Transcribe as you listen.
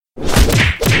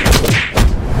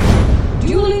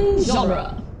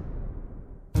genre.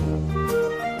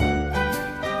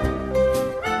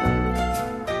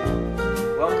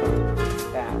 Welcome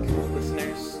back,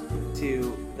 listeners,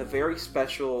 to the very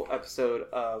special episode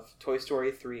of Toy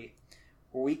Story 3,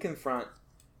 where we confront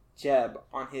Jeb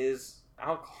on his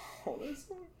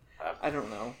alcoholism? I don't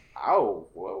know. Oh,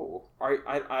 whoa. I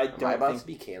don't Am I about think to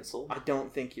be canceled? I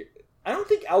don't think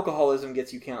alcoholism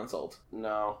gets you canceled.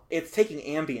 No. It's taking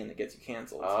Ambien that gets you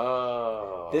canceled.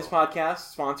 Oh. This podcast is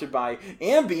sponsored by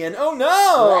Ambien. Oh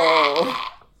no! I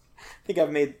think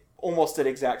I've made almost that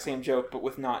exact same joke, but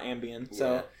with not Ambien.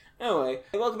 So, anyway,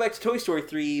 welcome back to Toy Story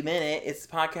 3 Minute. It's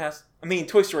the podcast...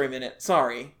 Toy Story Minute.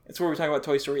 Sorry. It's where we talk about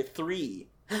Toy Story 3.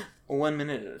 1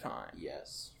 minute at a time.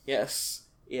 Yes. Yes.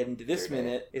 And this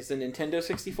minute is the Nintendo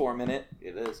 64 Minute.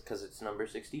 It is, because it's number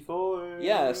 64.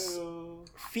 Yes.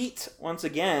 Feat, once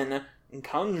again,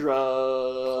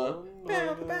 Chandra.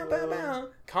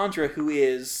 Chandra, who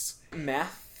is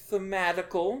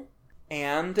mathematical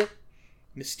and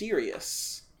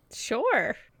mysterious.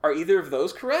 Sure. Are either of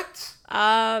those correct?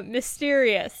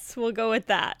 Mysterious. We'll go with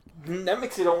that. That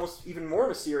makes it almost even more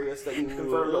mysterious that you've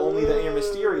confirmed only that you're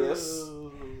mysterious.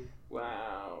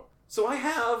 Wow. So I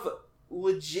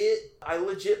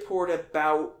legit poured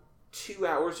about 2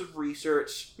 hours of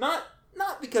research, not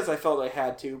because I felt I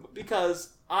had to, but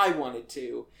because I wanted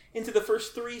to, into the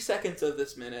first 3 seconds of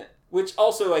this minute, which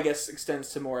also, I guess,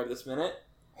 extends to more of this minute,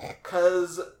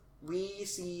 because we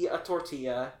see a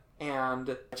tortilla,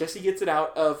 and Jesse gets it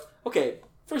out of... Okay,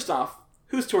 first off,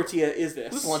 whose tortilla is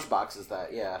this? Whose lunchbox is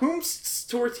that? Yeah. Whose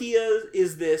tortilla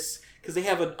is this? Because they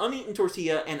have an uneaten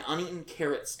tortilla and uneaten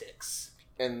carrot sticks.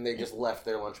 And they just left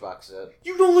their lunchbox in.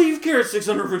 You don't leave carrot sticks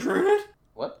unrefrigerated.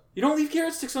 What? You don't leave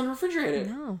carrot sticks unrefrigerated.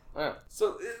 No. Oh.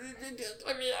 So,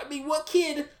 I mean, what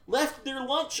kid left their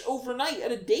lunch overnight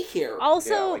at a daycare?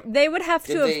 Also, Yeah, they would have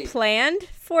to have they- planned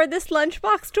for this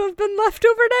lunchbox to have been left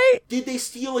overnight. Did they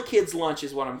steal a kid's lunch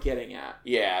is what I'm getting at.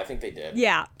 Yeah, I think they did.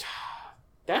 Yeah.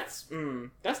 That's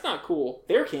not cool.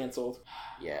 They're canceled.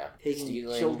 Yeah. Taking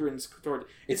Stealing. children's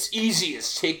It's easy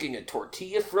as taking a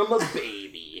tortilla from a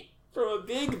baby. from a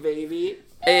big baby.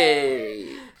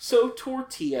 Hey. So,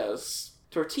 tortillas.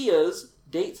 Tortillas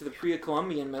date to the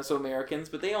pre-Columbian Mesoamericans,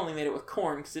 but they only made it with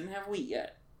corn because they didn't have wheat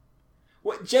yet.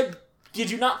 What, Jeb, did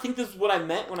you not think this is what I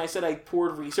meant when I said I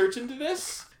poured research into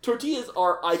this? Tortillas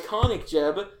are iconic,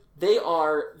 Jeb. They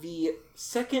are the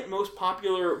second most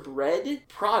popular bread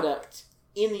product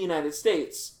in the United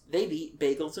States. They beat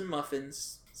bagels and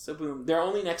muffins. So boom. They're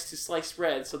only next to sliced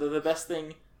bread, so they're the best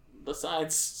thing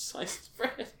besides sliced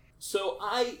bread. So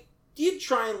I did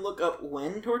try and look up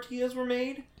when tortillas were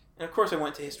made. And of course I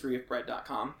went to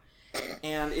historyofbread.com.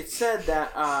 And it said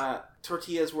that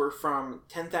tortillas were from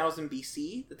 10,000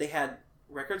 BC, that they had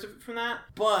records of it from that.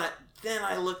 But then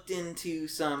I looked into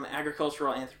some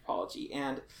agricultural anthropology,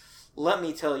 and let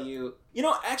me tell you,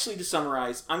 actually to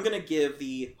summarize, I'm going to give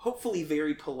the hopefully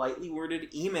very politely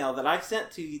worded email that I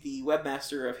sent to the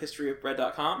webmaster of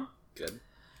historyofbread.com. Good.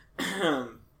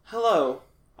 Hello.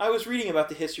 I was reading about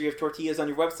the history of tortillas on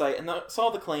your website and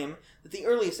saw the claim that the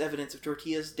earliest evidence of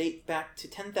tortillas date back to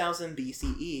 10,000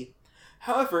 BCE.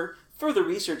 However, further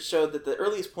research showed that the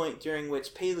earliest point during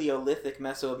which Paleolithic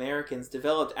Mesoamericans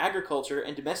developed agriculture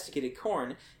and domesticated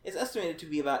corn is estimated to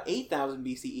be about 8,000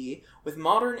 BCE, with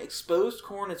modern exposed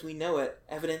corn as we know it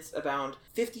evidence abound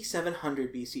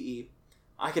 5,700 BCE.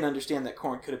 I can understand that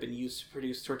corn could have been used to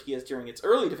produce tortillas during its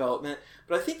early development,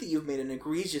 but I think that you've made an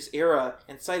egregious error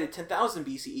and cited 10,000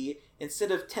 BCE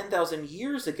instead of 10,000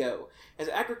 years ago, as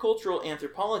agricultural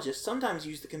anthropologists sometimes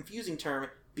use the confusing term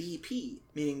BP,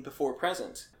 meaning before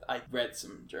present. I read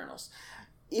some journals.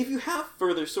 If you have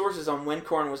further sources on when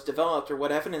corn was developed or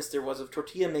what evidence there was of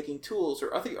tortilla-making tools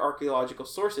or other archaeological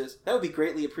sources, that would be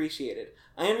greatly appreciated.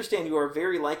 I understand you are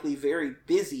very likely very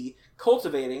busy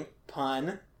cultivating,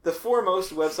 pun, the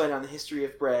foremost website on the history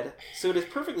of bread, so it is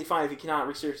perfectly fine if you cannot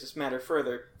research this matter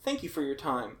further. Thank you for your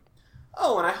time.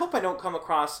 Oh, and I hope I don't come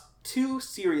across too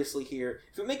seriously here.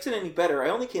 If it makes it any better,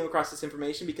 I only came across this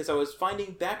information because I was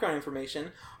finding background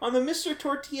information on the Mr.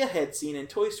 Tortilla Head scene in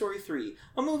Toy Story 3,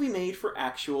 a movie made for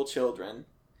actual children.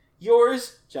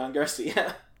 Yours, John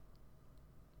Garcia.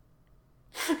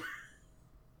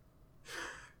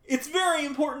 It's very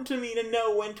important to me to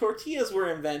know when tortillas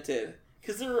were invented,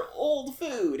 because they're old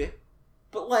food.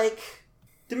 But,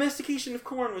 domestication of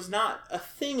corn was not a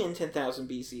thing in 10,000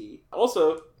 BC.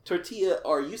 Also, tortilla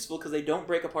are useful because they don't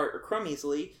break apart or crumb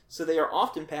easily, so they are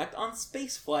often packed on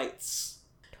space flights.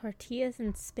 Tortillas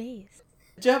in space.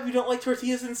 Jeb, you don't like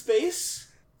tortillas in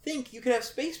space? Think, you could have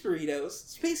space burritos,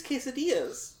 space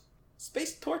quesadillas,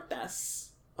 space tortas.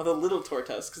 Although little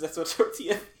tortas, because that's what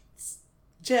tortilla means.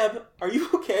 Jeb, are you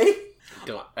okay?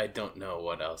 I don't know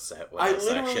what else I I should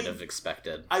literally- have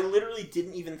expected. I literally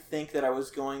didn't even think that I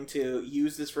was going to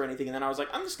use this for anything, and then I was like,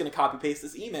 I'm just going to copy-paste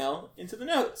this email into the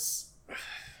notes.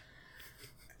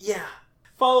 Yeah.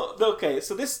 Okay,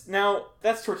 so that's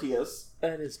tortillas.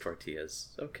 That is tortillas.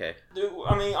 Okay.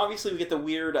 I mean, obviously we get the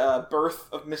weird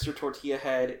birth of Mr. Tortilla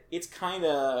Head. It's kind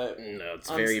of... No,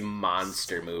 it's very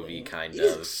monster movie kind It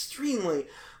is of. extremely.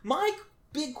 My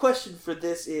big question for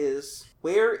this is,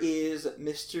 where is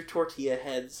Mr. Tortilla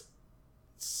Head's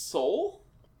soul?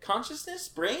 Consciousness?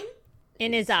 Brain?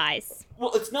 In his eyes.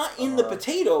 Well, it's not in the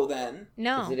potato then.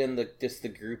 No. Is it in just the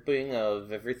grouping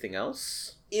of everything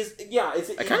else? Is it I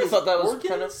in kind of his thought that was organs?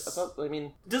 kind of about. I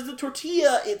mean, Does the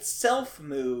tortilla itself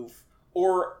move?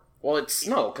 Or, well, it's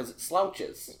no, because it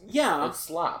slouches. yeah, It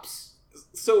slops.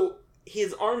 so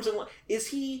his arms and... Is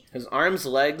he... His arms,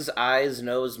 legs, eyes,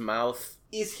 nose, mouth,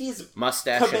 Is his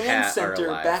mustache, and command hat are center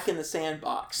alive. back in the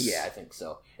sandbox? Yeah, I think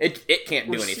so. It can't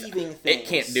do anything. Receiving It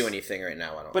can't things. do anything right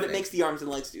now. I don't. But think. it makes the arms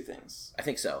and legs do things. I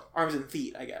think so. Arms and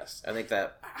feet, I guess. I think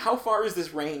that. How far is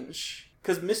this range?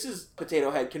 Because Mrs.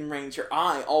 Potato Head can range her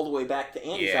eye all the way back to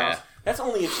Annie's Yeah. house. That's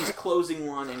only if she's closing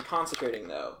one and concentrating,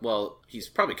 though. Well, he's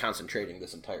probably concentrating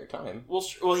this entire time. Well,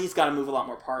 he's got to move a lot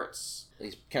more parts.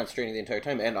 He's concentrating the entire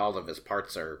time, and all of his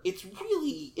parts are. It's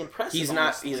really impressive. He's not.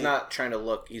 honestly. He's not trying to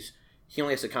look. He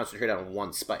only has to concentrate on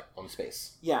one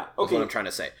space. Yeah. That's Okay. what I'm trying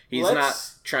to say. He's Let's-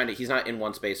 not trying to. He's not in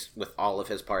one space with all of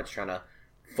his parts trying to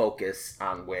focus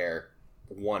on where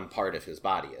one part of his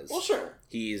body is. Well, sure.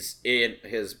 He's in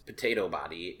his potato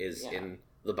body is Yeah. in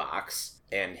the box,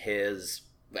 and his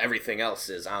everything else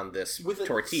is on this With a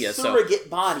tortilla. surrogate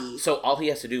body, So all he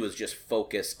has to do is just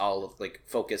focus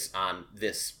on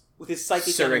this with his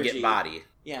psychic surrogate energy. body.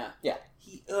 Yeah. Yeah.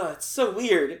 It's so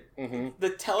weird. Mm-hmm. The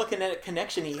telekinetic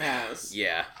connection he has.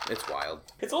 Yeah, it's wild.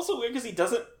 It's also weird because he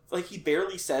doesn't, he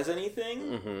barely says anything.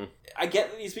 Mm-hmm. I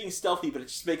get that he's being stealthy, but it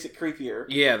just makes it creepier.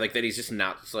 Yeah, like that he's just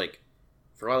not. It's like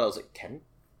for a while I was like, can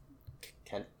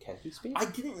he speak? I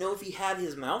didn't know if he had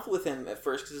his mouth with him at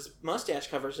first because his mustache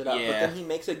covers it up. But Yeah. then he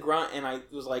makes a grunt, and I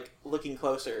was looking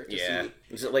closer to Yeah. see.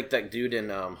 Is it like that dude in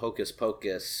Hocus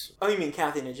Pocus? Oh, you mean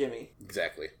Kathy Najimy,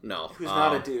 Exactly. No. who's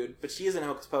not a dude, but she is in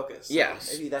Hocus Pocus. So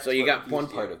Yes. maybe that's So you what got one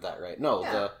confused part you. of that right. No,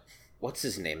 Yeah. what's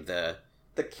his name? The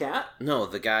cat.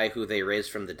 The guy who they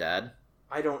raised from the dead.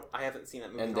 I haven't seen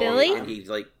that movie. And in a long Billy? time.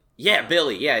 Billy.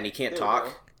 Billy. Yeah, and he can't There we go.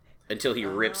 talk until he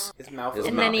rips. His mouth. his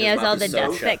And mouth- then he his has mouth all is the so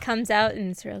dust shut. that comes out,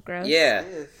 and it's real gross. Yeah,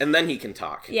 Ugh. and then he can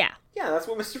talk. Yeah. Yeah, that's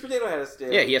what Mr. Potato Head has to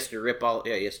do. Yeah, he has to rip all.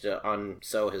 Yeah, he has to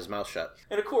unsew his mouth shut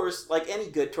And of course, like any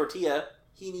good tortilla,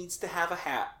 he needs to have a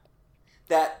hat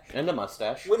that and a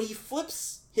mustache. when he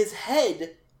flips his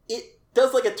head, it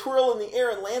does like a twirl in the air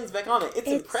and lands back on it. It's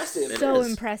impressive. So It is.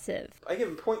 impressive. I give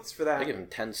him points for that. I give him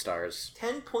 10 stars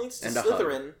 10 points to and a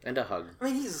Slytherin. hug and a hug. I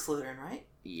mean, he's a Slytherin, right?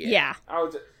 Yeah.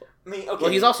 Okay. Well,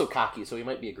 he's also cocky, so he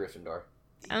might be a Gryffindor.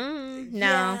 No.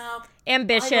 Yeah,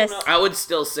 Ambitious. I don't know. I would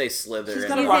still say He's Slytherin.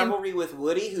 got a He's rivalry with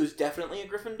Woody, who's definitely a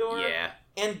Gryffindor. Yeah,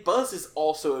 And Buzz is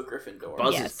also a Gryffindor.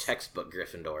 Buzz Yes. is textbook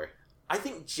Gryffindor. I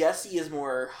think Jesse is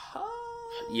more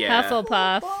Yeah.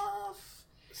 Hufflepuff.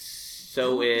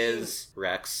 So Who is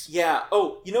Rex. Yeah.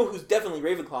 Oh, you know who's definitely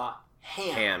Ravenclaw?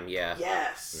 Ham. Ham, yeah.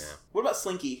 Yes. Yeah. What about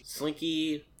Slinky?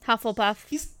 Slinky, Hufflepuff.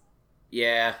 He's.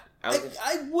 yeah.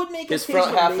 I would make His a case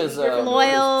front for half maybe is a Gryffindor.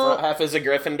 Loyal. His front half is a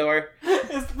Gryffindor.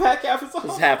 His back half is a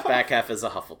His Hufflepuff. back half is a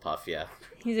Hufflepuff. Yeah,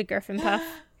 He's a Griffin Puff.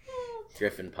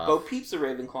 Griffin Puff. Bo Peep's a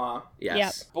Ravenclaw.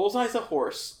 Yes. Bullseye's a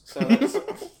horse, so that's,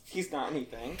 he's not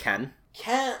anything. Ken. He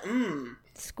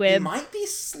Squib. might be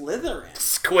Slytherin.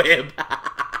 Squib.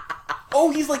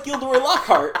 Oh, he's like Gilderoy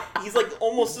Lockhart. He's like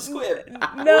almost a squib. Or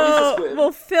he's a No. squib.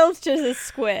 Well, Phil's just a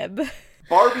squib.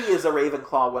 Barbie is a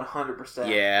Ravenclaw 100%.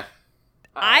 Yeah.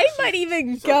 I she's might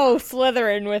even so go good.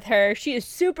 Slytherin with her. She is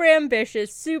super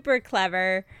ambitious, super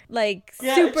clever, like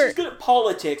Yeah, super. she's good at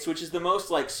politics, which is the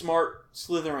most like smart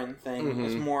Slytherin thing. Mhm.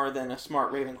 Is more than a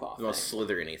smart Ravenclaw The thing. most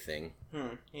Slytherin-y thing.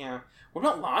 Yeah. What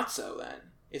about Lotso then?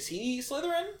 Is he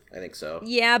Slytherin? I think so.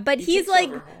 Yeah, but He he's takes like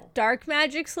over. dark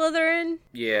magic Slytherin.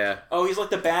 Yeah. Oh, he's like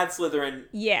the bad Slytherin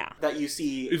Yeah. that you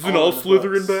see. Isn't all all in the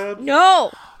Slytherin books. bad? No.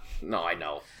 No, I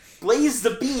know. Blaze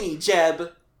the beanie,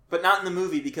 Jeb, but not in the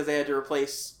movie because they had to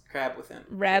replace Crab with him.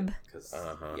 Reb. 'Cause-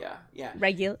 Uh-huh. yeah.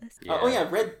 Regulus. Yeah. Oh yeah,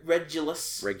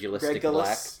 Regulus. Regulistic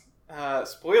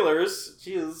Spoilers.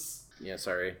 Jeez. Yeah,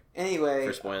 sorry Anyway,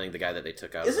 for spoiling the guy that they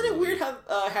took out. isn't of the it weird movie.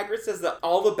 how Hagrid says that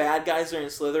all the bad guys are in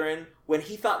Slytherin when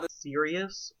he thought that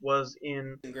Sirius was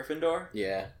in Gryffindor?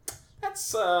 Yeah.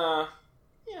 That's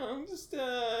just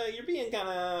you're being kind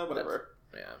of whatever.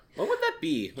 Yeah. What would that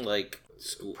be? Like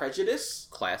prejudice.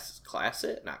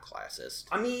 Classist? Not classist.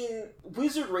 I mean,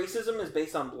 wizard racism is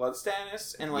based on blood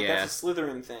status, and like that's a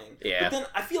Slytherin thing. Yeah. But then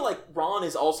I feel like Ron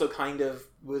is also kind of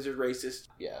wizard racist.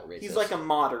 Yeah, racist. He's like a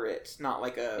moderate, not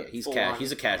like a. Yeah,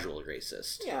 he's a casual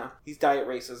racist. Yeah, he's diet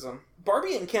racism.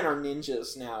 Barbie and Ken are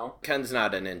ninjas now. Ken's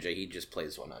not a ninja. He just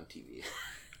plays one on TV.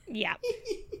 Yeah.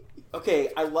 Okay,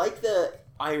 I like the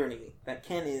irony that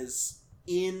Ken is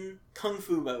in kung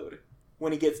fu mode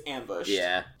when he gets ambushed.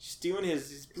 Yeah. Just doing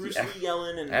his Bruce Lee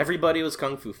yelling and... Everybody was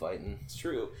kung fu fighting. It's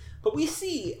true. But we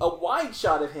see a wide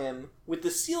shot of him with the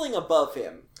ceiling above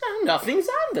him. Nothing's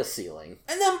on the ceiling.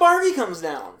 And then Barbie comes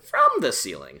down. From the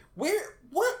ceiling. What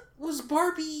was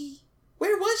Barbie?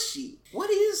 Where was she? What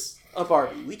is a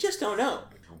Barbie? We just don't know.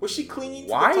 Was she clinging to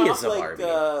the top is a Barbie?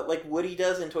 Like Woody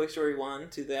does in Toy Story 1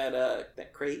 to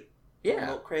that crate? Yeah,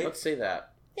 milk crate? let's say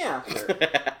that. Yeah, sure.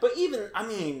 But even, I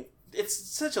mean, it's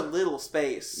such a little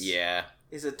space. Yeah.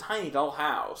 It's a tiny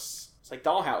dollhouse. It's like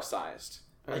dollhouse sized.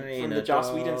 Like Ain't from the a Joss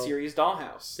doll. Whedon series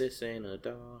Dollhouse. This ain't a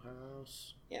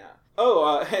dollhouse. Yeah.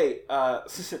 Oh, hey,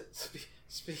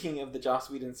 speaking of the Joss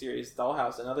Whedon series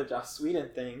Dollhouse and other Joss Whedon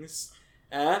things,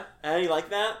 you like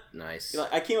that? Nice.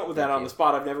 I came up with that on the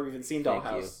spot. I've never even seen Thank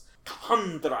Dollhouse.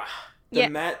 Chandra.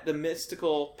 The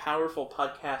mystical, powerful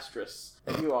podcastress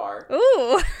that you are.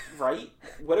 Ooh. Right?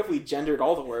 What if we gendered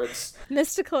all the words?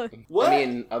 Mystical. What? I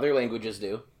mean, other languages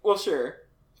do. Well, sure.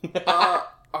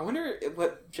 I wonder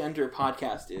what gender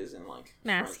podcast is in, like,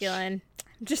 Masculine.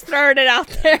 Just throwing it out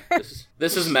there.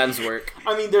 This is men's work.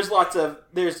 I mean, there's a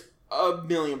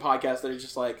million podcasts that are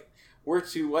just like, we're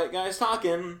two white guys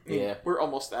talking. I mean, Yeah. We're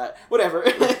almost that. Whatever.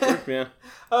 Yeah.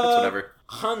 It's whatever.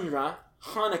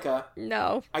 Hanukkah.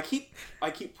 No. I keep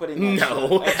putting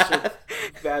extra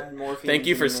bad morphine. Thank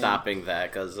you in for the name. stopping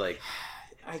that, because, like...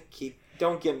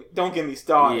 Don't get me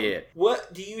started. Yeah.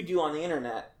 What do you do on the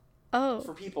internet Oh.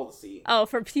 for people to see? Oh,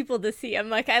 for people to see. I'm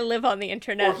like, I live on the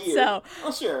internet, Or here? so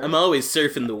Oh, sure. I'm always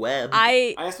surfing the web.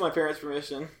 I asked my parents'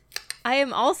 permission.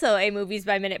 am also a Movies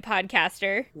by Minute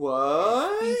podcaster.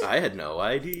 What? I had no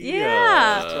idea.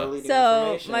 Yeah. Totally new So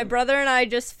information. my brother and I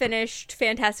just finished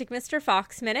Fantastic Mr.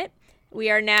 Fox Minute. We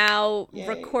are now Yay.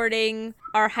 recording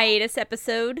our hiatus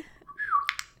episode.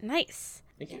 Nice.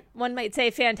 Thank you. One might say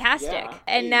fantastic. Yeah.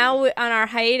 And Hey. now on our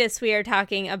hiatus, we are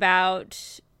talking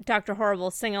about Dr.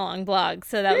 Horrible's sing-along blog.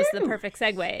 So that was the perfect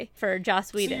segue for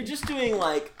Joss So you're Whedon. just doing,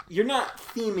 like, you're not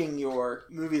theming your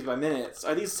Movies by Minutes.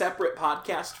 Are these separate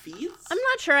podcast feeds? I'm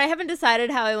not sure. I haven't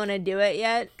decided how I want to do it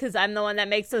yet because I'm the one that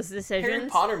makes those Harry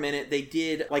decisions. Potter Minute, they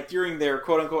did, like, during their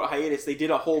quote-unquote hiatus, they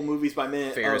did a whole Movies by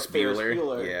Minute Ferris of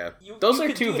Bueller. Yeah. You Those are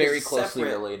could two do it very as closely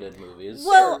separate- related movies.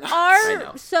 Well, Fair enough.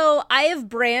 I know. so I have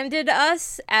branded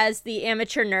us as the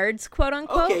amateur nerds, quote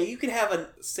unquote. Okay, you could have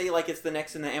say, like, it's the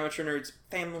next in the Amateur Nerds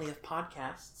family of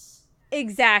podcasts. There we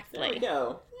Exactly.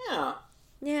 go. Yeah.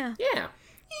 Yeah. Yeah.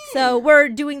 So we're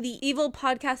doing the evil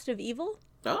podcast of evil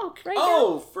Oh, okay. right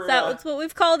Oh, now. for That's what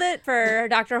we've called it for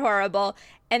Dr. Horrible.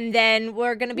 And then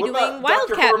we're going to be what doing about Dr.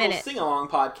 Wildcat Horrible's Minute. sing-along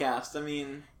podcast? I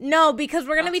mean, No, because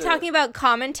we're going to be That's it. talking about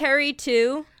commentary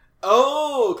too.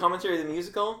 oh, commentary the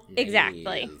musical.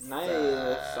 Exactly. Nice.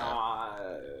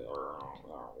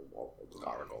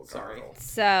 Sorry.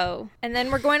 So, and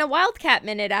then we're going to Wildcat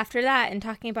Minute after that and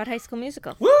talking about High School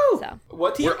Musical. Woo! So,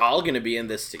 What team? We're all gonna be in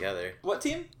this together. What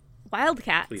team?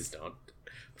 Wildcats. Please don't.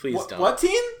 Please don't. What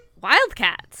team?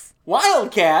 Wildcats.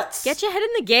 Wildcats. Get your head in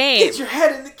the game. Get your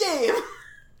head in the game.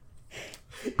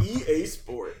 EA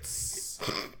Sports.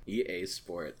 EA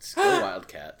Sports. Go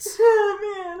Wildcats.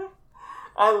 Oh man,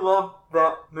 I love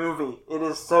that movie. It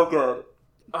is so good.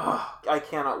 I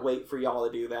cannot wait for y'all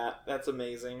to do that. That's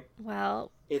amazing.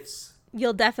 Well, It's.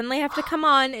 you'll definitely have to come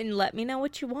on and let me know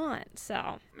what you want. So,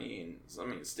 I mean,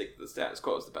 stick to the status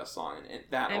quo is the best song in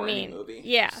that I or any mean, movie.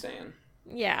 yeah. Just saying.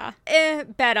 yeah.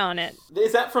 Bet on it.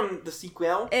 Is that from the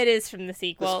sequel? It is from the The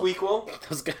sequel. squeakquel? I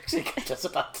was actually just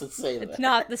about to say that. It's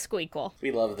not the squeakquel.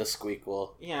 We love the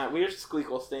Squeakquel. Yeah, we're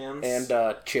squeakquel stands. And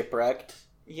Chipwrecked.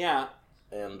 yeah,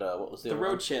 And what was the the other road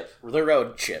one? chip. The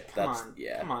Road Chip. Come That's on,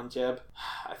 yeah. Come on, Jeb.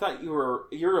 I thought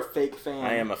you're a fake fan.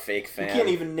 I am a fake fan. You can't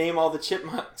even name all the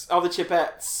chipmunks, all the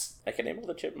chipettes. I can name all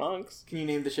the chipmunks. Can you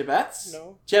name the chipettes?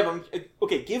 No. Jeb,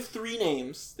 okay, give 3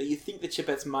 names that you think the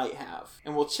chipettes might have,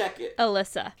 and we'll check it.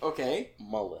 Alyssa. Okay?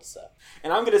 Melissa.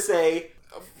 And I'm gonna say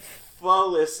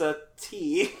Felissa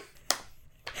T.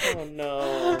 Oh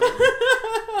no.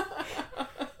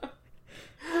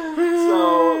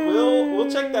 So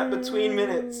we'll check that between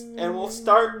minutes, and we'll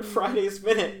start Friday's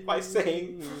minute by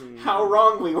saying how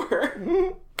wrong we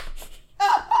were.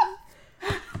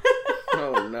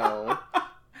 Oh no.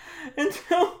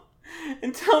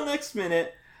 Until next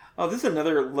minute, Oh, this is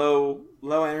another low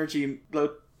energy,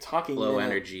 low talking. Low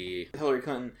energy. Hillary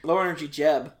Clinton. Low energy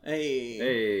Jeb.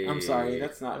 Hey. I'm sorry,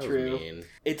 that's not true. Mean.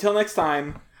 Until next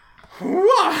time.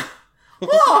 Wah!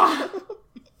 Wah!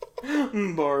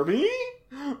 Barbie?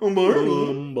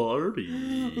 Barbie.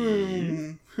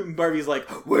 Barbie's like,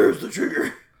 where's the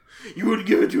trigger? You wouldn't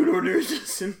give it to an ordinary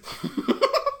citizen.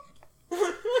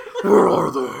 Where are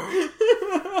they?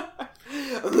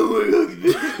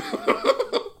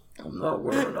 I'm not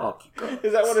wearing hockey pads.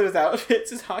 Is that one of his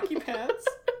outfits? His hockey pads?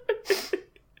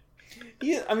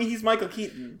 He's Michael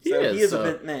Keaton, so he is a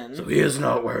bent man. So he is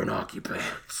not wearing hockey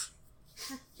pants.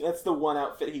 That's the one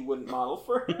outfit he wouldn't model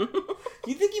for. Do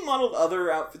you think he modeled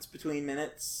other outfits between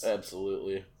minutes?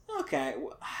 Absolutely. Okay.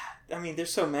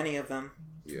 There's so many of them.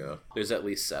 Yeah. There's at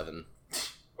least 7.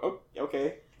 Oh,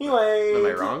 okay. Anyway. Am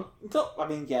I wrong?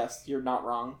 Yes, you're not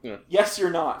wrong. Yeah. Yes, you're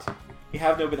not. You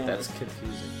have no bananas. That's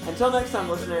confusing. Until next time,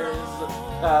 listeners,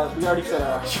 we already said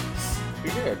our actions. We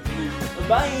did.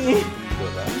 Bye!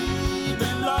 Goodbye. We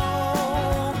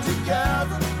belong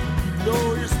together. You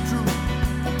know it's true.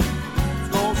 It's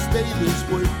gonna stay this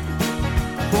way.